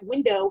missing that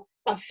window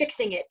of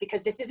fixing it,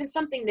 because this isn't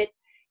something that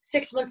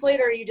 6 months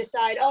later you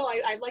decide,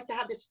 I'd like to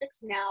have this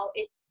fixed now.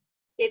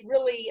 It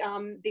really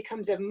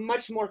becomes a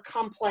much more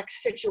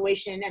complex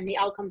situation, and the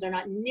outcomes are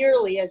not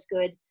nearly as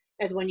good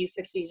as when you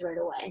fix these right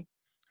away.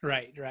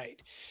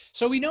 Right.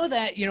 So we know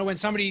that, when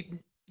somebody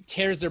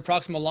tears their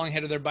proximal long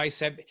head of their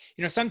bicep,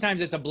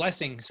 sometimes it's a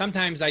blessing.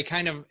 Sometimes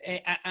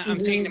I'm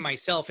saying to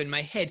myself in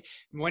my head,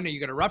 when are you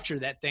going to rupture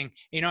that thing?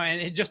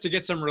 And just to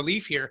get some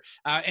relief here,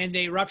 and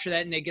they rupture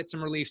that and they get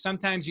some relief.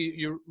 Sometimes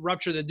you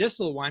rupture the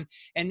distal one,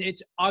 and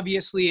it's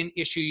obviously an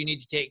issue you need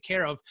to take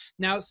care of.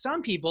 Now,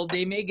 some people,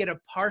 they may get a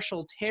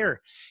partial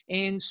tear.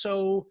 And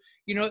so,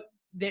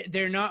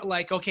 they're not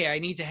like, okay, I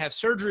need to have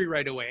surgery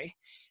right away.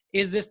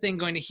 Is this thing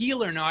going to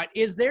heal or not?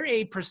 Is there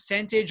a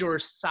percentage or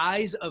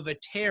size of a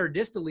tear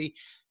distally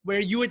where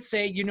you would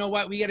say, you know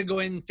what, we got to go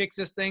in and fix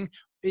this thing?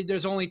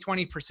 There's only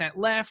 20%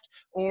 left,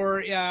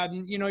 or,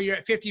 you're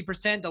at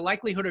 50%. The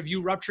likelihood of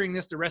you rupturing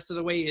this the rest of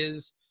the way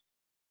is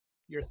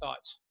your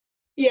thoughts.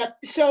 Yeah.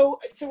 So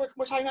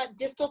we're talking about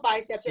distal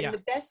biceps, and Yeah. the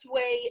best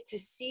way to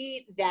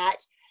see that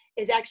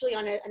is actually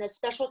on a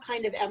special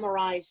kind of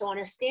MRI. So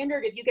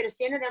if you get a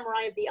standard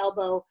MRI of the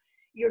elbow,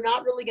 you're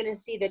not really going to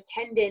see the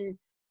tendon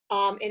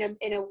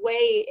in a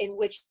way in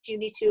which you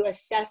need to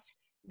assess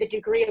the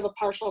degree of a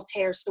partial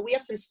tear. So we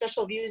have some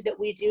special views that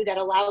we do that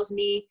allows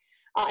me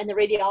and the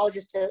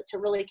radiologist to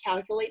really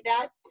calculate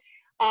that.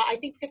 I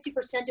think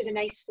 50% is a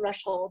nice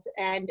threshold.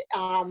 And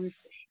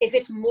if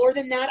it's more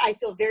than that, I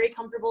feel very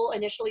comfortable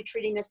initially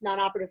treating this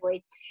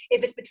non-operatively.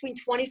 If it's between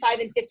 25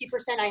 and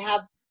 50%, I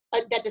have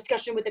that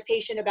discussion with the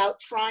patient about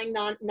trying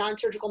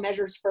non-surgical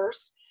measures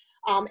first.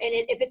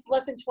 If it's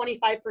less than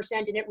 25%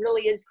 and it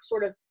really is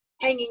sort of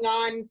hanging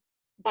on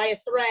by a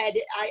thread,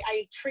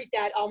 I treat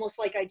that almost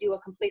like I do a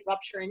complete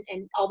rupture.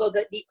 And although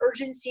the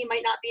urgency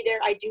might not be there,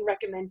 I do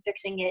recommend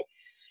fixing it.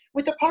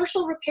 With the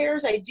partial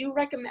repairs, I do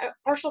recommend,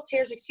 partial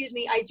tears, excuse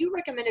me, I do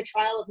recommend a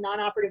trial of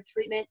non-operative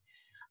treatment.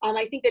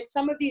 I think that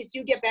some of these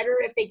do get better.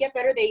 If they get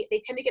better, they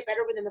tend to get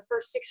better within the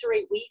first 6 or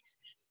 8 weeks.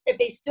 If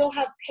they still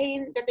have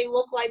pain that they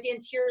localize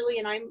anteriorly,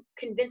 and I'm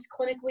convinced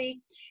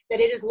clinically that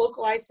it is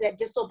localized to that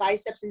distal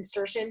biceps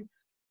insertion,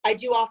 I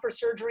do offer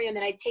surgery, and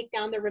then I take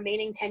down the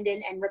remaining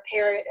tendon and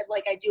repair it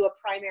like I do a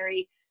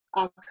primary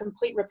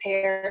complete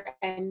repair.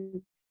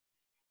 And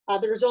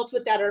the results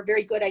with that are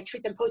very good. I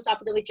treat them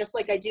post-operatively just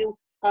like I do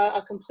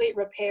a complete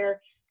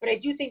repair. But I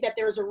do think that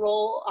there's a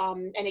role,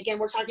 and again,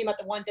 we're talking about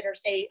the ones that are,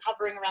 say,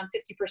 hovering around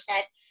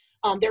 50%.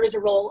 There is a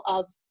role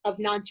of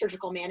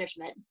non-surgical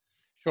management.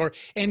 Sure.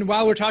 And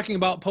while we're talking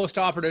about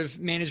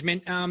post-operative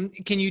management,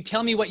 can you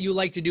tell me what you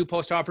like to do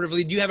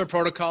post-operatively? Do you have a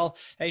protocol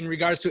in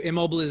regards to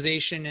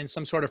immobilization and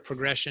some sort of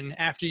progression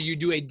after you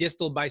do a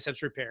distal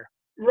biceps repair?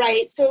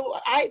 Right. So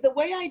the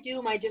way I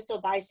do my distal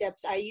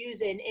biceps, I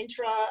use an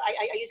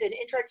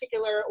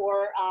intra-articular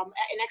or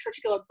an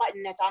extra-articular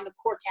button that's on the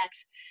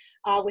cortex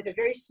with a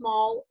very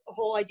small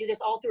hole. I do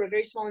this all through a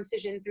very small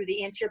incision through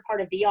the anterior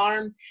part of the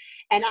arm.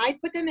 And I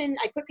put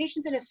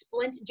patients in a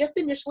splint just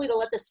initially to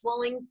let the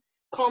swelling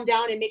calm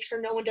down and make sure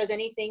no one does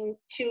anything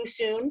too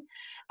soon.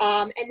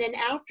 And then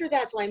after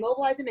that, so I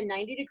mobilize them in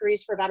 90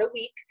 degrees for about a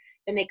week.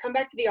 Then they come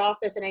back to the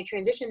office and I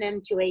transition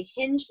them to a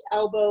hinged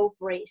elbow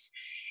brace.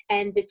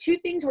 And the two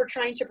things we're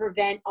trying to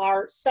prevent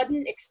are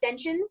sudden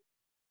extension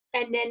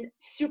and then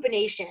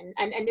supination.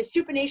 And the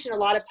supination a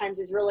lot of times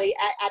is really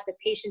at the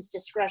patient's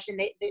discretion.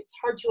 It's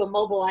hard to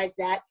immobilize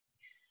that.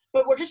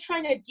 But we're just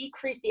trying to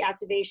decrease the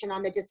activation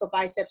on the distal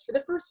biceps for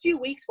the first few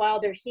weeks while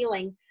they're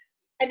healing.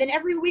 And then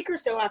every week or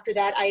so after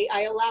that,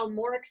 I allow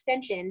more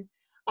extension.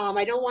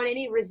 I don't want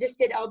any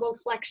resisted elbow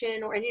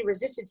flexion or any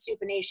resisted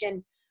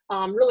supination.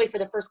 Really for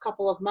the first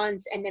couple of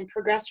months, and then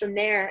progress from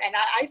there. And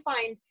I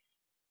find,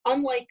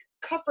 unlike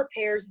cuff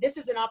repairs, this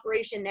is an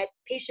operation that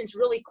patients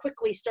really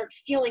quickly start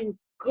feeling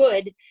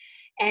good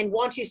and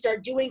want to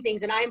start doing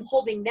things, and I'm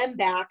holding them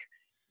back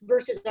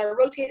versus our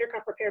rotator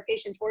cuff repair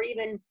patients where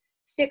even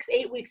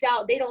 6-8 weeks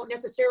out, they don't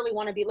necessarily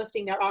want to be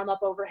lifting their arm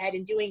up overhead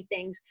and doing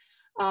things.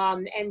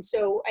 And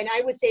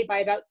I would say by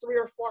about 3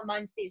 or 4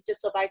 months, these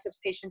distal biceps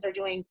patients are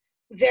doing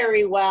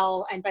very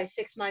well. And by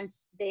 6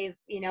 months, they've,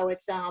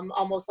 it's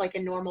almost like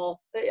a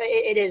normal,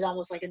 it is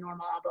almost like a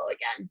normal elbow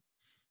again.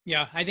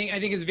 Yeah, I think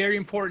it's very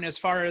important as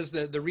far as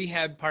the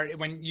rehab part.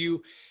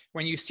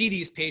 When you see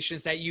these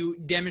patients, that you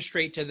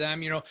demonstrate to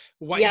them,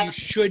 what you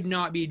should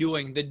not be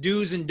doing. The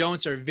do's and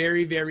don'ts are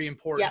very, very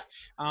important.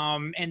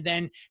 And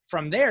then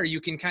from there,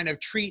 you can kind of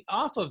treat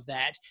off of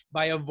that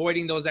by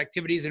avoiding those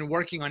activities and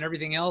working on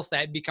everything else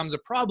that becomes a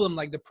problem,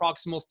 like the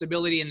proximal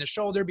stability in the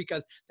shoulder,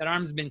 because that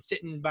arm's been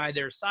sitting by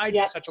their side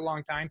for such a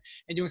long time,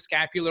 and doing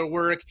scapular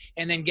work,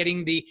 and then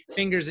getting the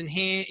fingers and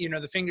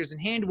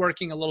hand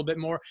working a little bit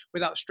more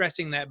without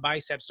stressing that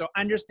biceps. So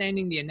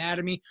understanding the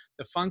anatomy,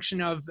 the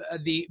function of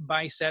the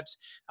biceps,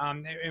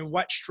 and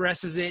what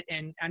stresses it,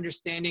 and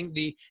understanding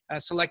the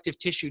selective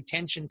tissue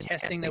tension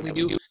testing that we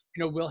do,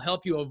 will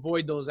help you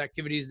avoid those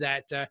activities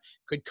that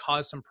could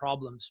cause some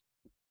problems.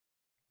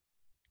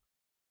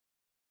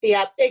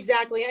 Yeah,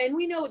 exactly. And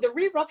we know the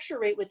re-rupture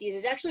rate with these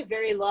is actually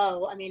very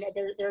low. I mean,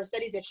 there are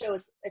studies that show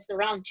it's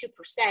around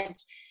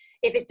 2%.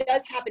 If it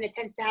does happen, it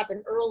tends to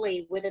happen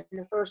early within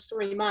the first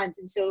 3 months.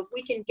 And so if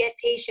we can get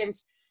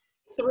patients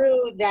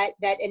through that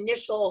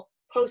initial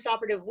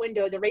post-operative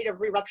window, the rate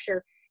of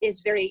re-rupture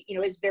is very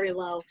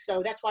low.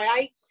 So that's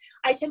why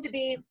I tend to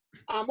be,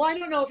 I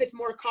don't know if it's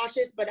more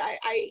cautious, but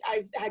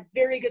I've had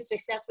very good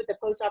success with the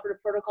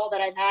post-operative protocol that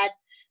I've had.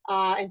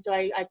 And so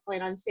I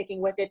plan on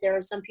sticking with it. There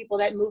are some people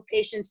that move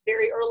patients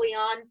very early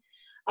on.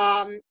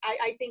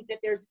 I think that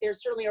there's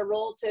certainly a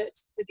role to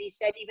be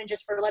said, even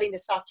just for letting the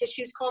soft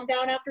tissues calm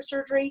down after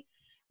surgery.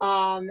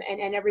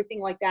 And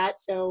everything like that.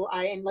 So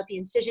and let the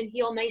incision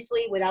heal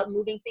nicely without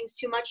moving things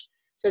too much.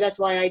 So that's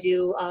why I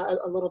do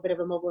a little bit of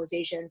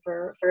immobilization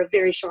for a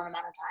very short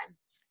amount of time.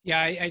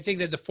 Yeah, I think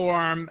that the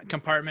forearm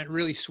compartment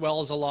really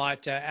swells a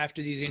lot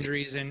after these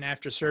injuries and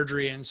after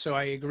surgery. And so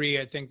I agree.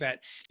 I think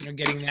that,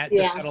 getting that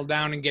to settle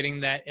down and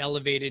getting that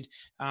elevated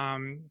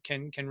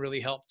can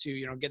really help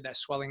to, get that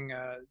swelling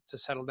to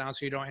settle down,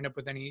 so you don't end up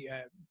with any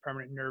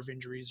permanent nerve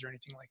injuries or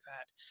anything like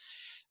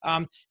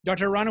that.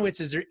 Dr. Aronowitz,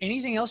 is there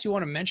anything else you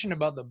want to mention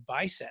about the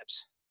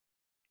biceps?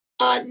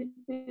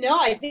 No,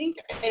 I think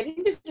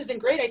this has been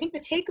great. I think the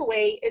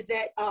takeaway is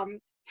that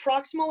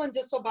proximal and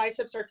distal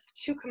biceps are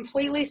two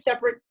completely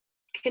separate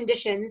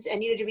conditions and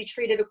needed to be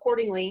treated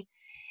accordingly.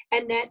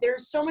 And that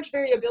there's so much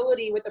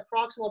variability with the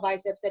proximal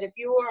biceps that if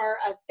you are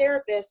a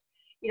therapist,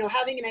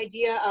 having an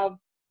idea of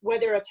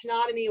whether a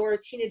tenotomy or a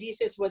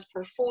tenodesis was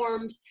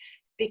performed,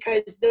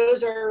 because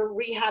those are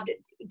rehabbed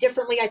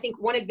differently. I think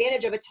one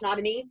advantage of a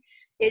tenotomy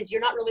is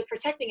you're not really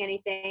protecting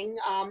anything.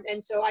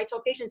 And so I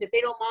tell patients, if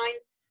they don't mind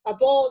a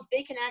bulge,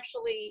 they can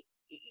actually,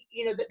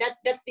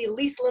 that's the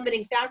least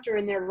limiting factor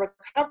in their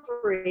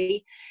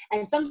recovery.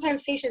 And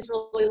sometimes patients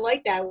really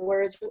like that.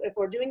 Whereas if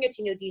we're doing a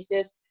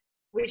tenodesis,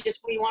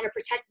 we want to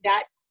protect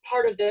that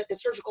part of the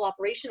surgical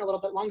operation a little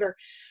bit longer.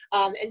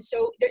 And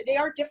so they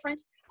are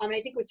different. And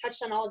I think we've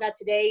touched on all of that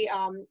today.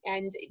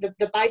 And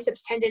the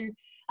biceps tendon,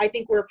 I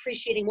think we're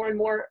appreciating more and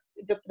more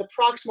the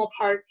proximal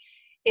part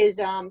is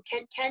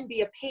can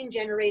be a pain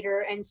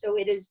generator. And so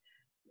it is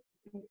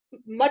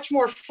much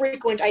more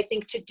frequent, I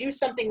think, to do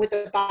something with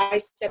the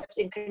biceps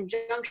in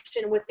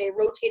conjunction with a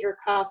rotator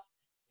cuff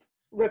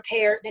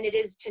repair than it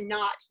is to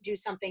not do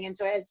something. And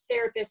so as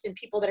therapists and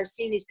people that are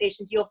seeing these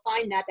patients, you'll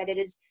find that it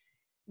is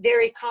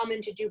very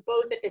common to do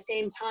both at the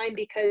same time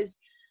because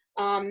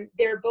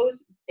they're both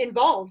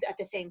involved at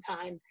the same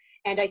time.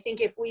 And I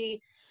think if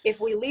we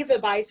leave the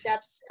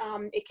biceps,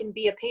 it can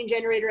be a pain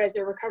generator as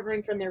they're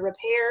recovering from their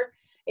repair.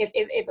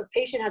 If a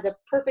patient has a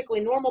perfectly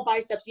normal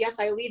biceps, yes,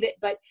 I leave it,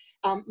 but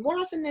more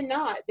often than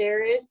not,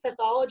 there is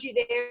pathology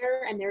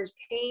there and there's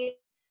pain.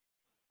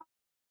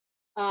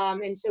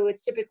 And so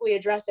it's typically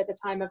addressed at the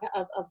time of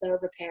the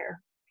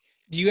repair.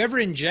 Do you ever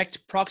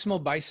inject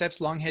proximal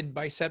biceps, long head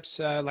biceps,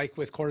 like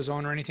with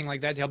cortisone or anything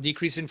like that to help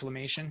decrease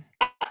inflammation?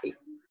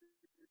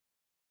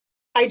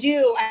 I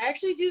do. I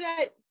actually do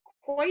that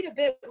quite a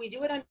bit. We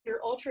do it under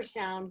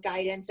ultrasound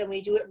guidance and we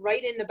do it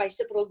right in the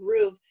bicipital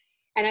groove.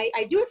 And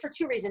I do it for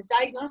two reasons,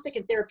 diagnostic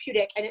and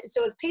therapeutic. And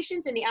so if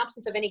patients in the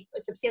absence of any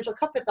substantial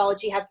cuff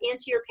pathology have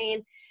anterior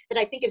pain that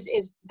I think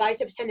is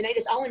biceps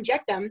tendonitis, I'll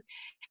inject them.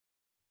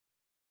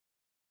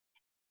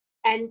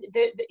 And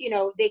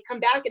they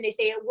come back and they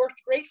say, it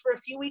worked great for a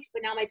few weeks,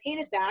 but now my pain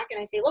is back. And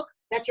I say, look,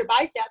 that's your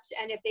biceps.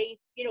 And if they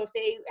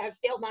have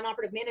failed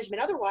non-operative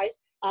management otherwise,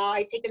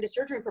 I take them to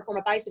surgery and perform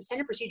a biceps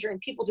tendon procedure,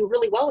 and people do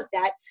really well with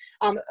that.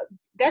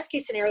 Best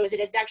case scenario is it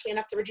is actually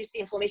enough to reduce the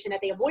inflammation that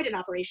they avoid an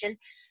operation.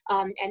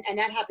 And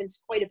that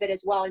happens quite a bit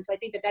as well. And so I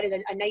think that is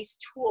a nice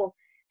tool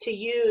to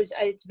use.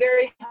 It's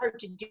very hard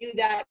to do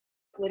that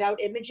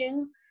without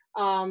imaging.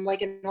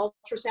 Like an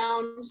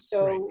ultrasound.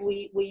 So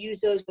right. we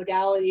use those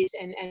modalities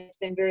and it's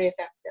been very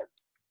effective.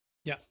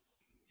 Yeah.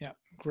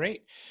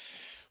 Great.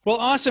 Well,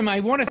 awesome.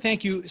 I want to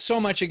thank you so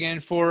much again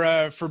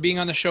for being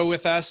on the show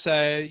with us.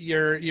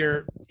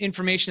 Your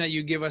information that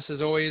you give us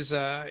is always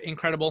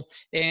incredible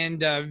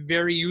and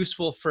very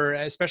useful for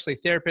especially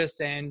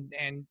therapists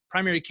and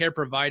primary care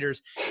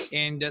providers.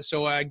 And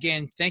so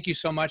again, thank you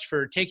so much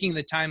for taking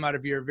the time out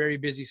of your very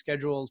busy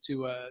schedule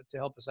to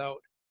help us out.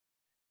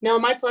 No,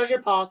 my pleasure,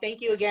 Paul.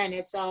 Thank you again.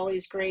 It's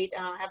always great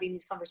having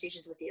these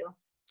conversations with you.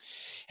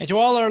 And to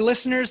all our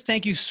listeners,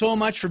 thank you so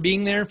much for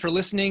being there, for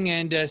listening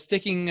and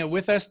sticking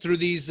with us through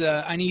these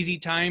uneasy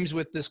times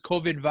with this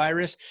COVID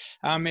virus.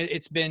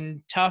 It's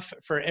been tough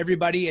for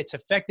everybody. It's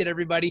affected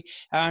everybody.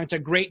 It's a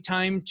great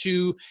time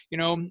to,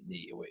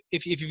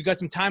 if you've got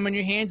some time on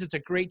your hands, it's a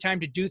great time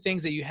to do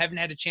things that you haven't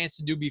had a chance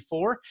to do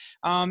before.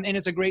 And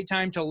it's a great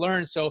time to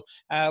learn. So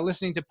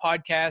listening to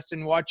podcasts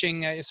and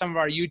watching some of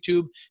our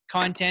YouTube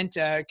content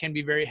can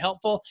be very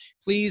helpful.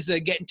 Please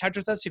get in touch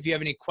with us if you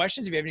have any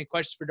questions. If you have any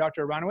questions for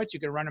Dr. Aronowitz, you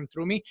can run them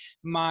through me.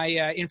 My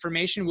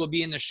information will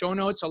be in the show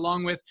notes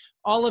along with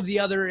all of the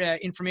other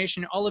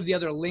information, all of the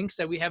other links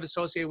that we have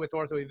associated with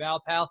Ortho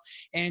Eval Pal.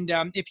 And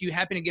if you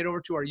happen to get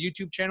over to our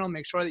YouTube channel,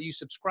 make sure that you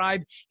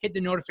subscribe, hit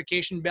the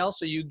notification bell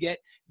so you get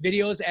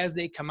videos as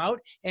they come out,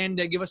 and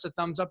give us a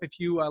thumbs up if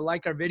you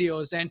like our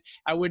videos. And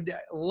I would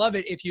love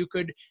it if you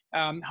could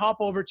hop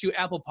over to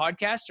Apple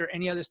Podcasts or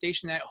any other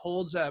station that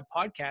holds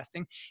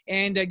podcasting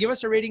and give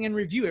us a rating and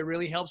review. It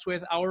really helps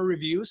with our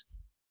reviews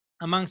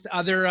amongst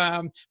other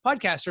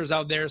podcasters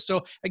out there.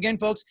 So again,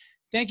 folks,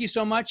 thank you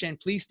so much, and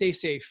please stay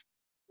safe.